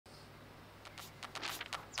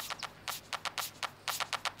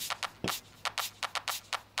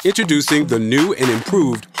Introducing the new and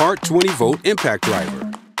improved Hart 20-volt impact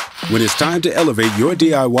driver. When it's time to elevate your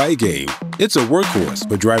DIY game, it's a workhorse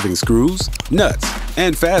for driving screws, nuts,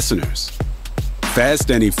 and fasteners. Fast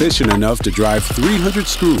and efficient enough to drive 300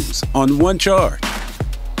 screws on one charge.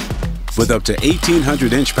 With up to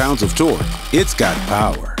 1,800 inch-pounds of torque, it's got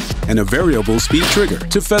power and a variable speed trigger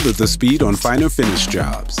to feather the speed on finer finish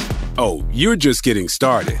jobs. Oh, you're just getting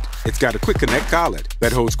started. It's got a quick connect collet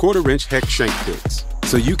that holds 1/4-inch hex shank pits,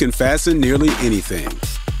 so you can fasten nearly anything.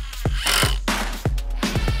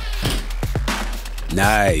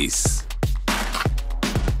 Nice.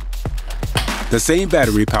 The same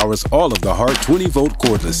battery powers all of the Hart 20-volt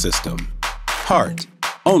cordless system. Hart,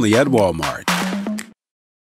 only at Walmart.